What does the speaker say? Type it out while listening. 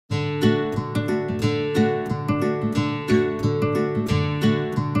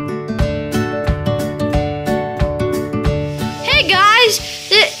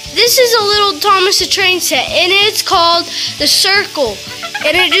Thomas the Train set, and it's called the Circle,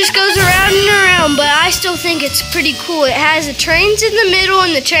 and it just goes around and around, but I still think it's pretty cool. It has the trains in the middle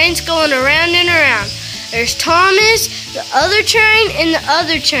and the trains going around and around. There's Thomas, the other train, and the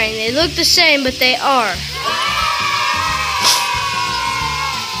other train. They look the same, but they are.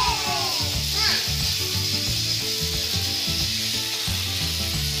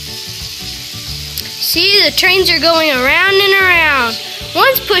 See, the trains are going around and around.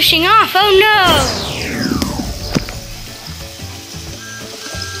 One's pushing off. Oh no!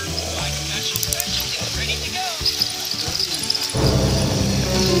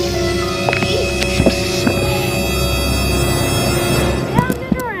 Round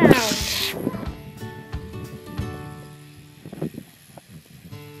and around.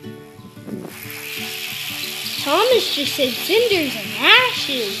 Thomas just said cinders and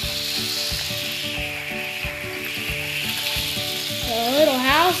ashes. The little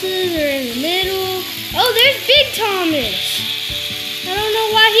houses are in the middle. Oh, there's Big Thomas. I don't know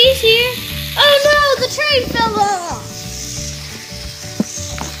why he's here. Oh no, the train fell off.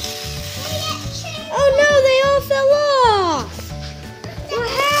 Oh no, they all fell off. What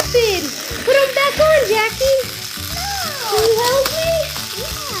happened? Put them back on, Jackie. No. Can you help me?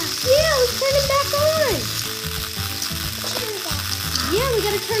 Yeah, let's turn them back on. Yeah, we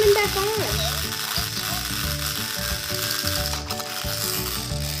gotta turn them back on.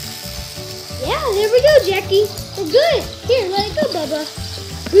 Yeah, there we go, Jackie. We're good. Here, let it go, Bubba.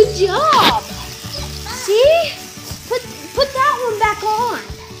 Good job. See? Put that one back on.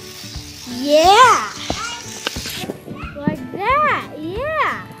 Yeah. Like that.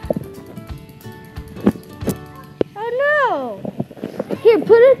 Yeah. Oh no. Here,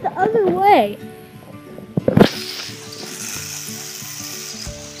 put it the other way.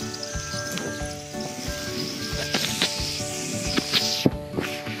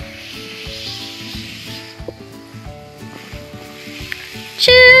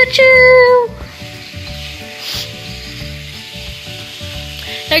 Choo-choo!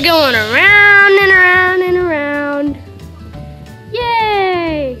 They're going around and around and around.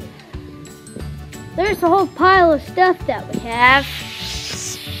 Yay! There's a whole pile of stuff that we have.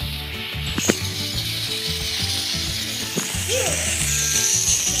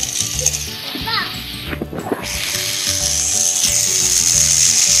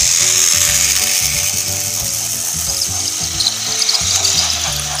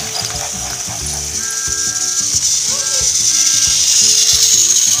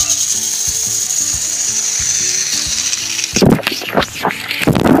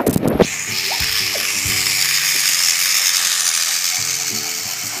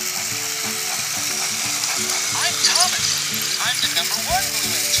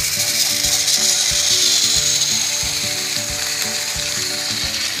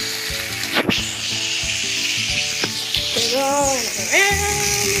 Going around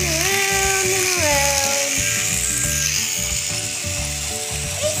and around and around.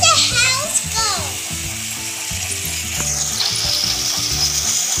 Where's the house go?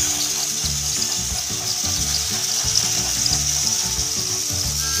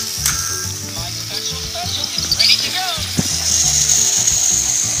 My special is ready to go.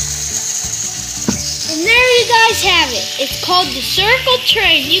 And there you guys have it. It's called the Circle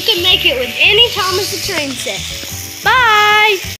Train. You can make it with any Thomas the Train set. Bye!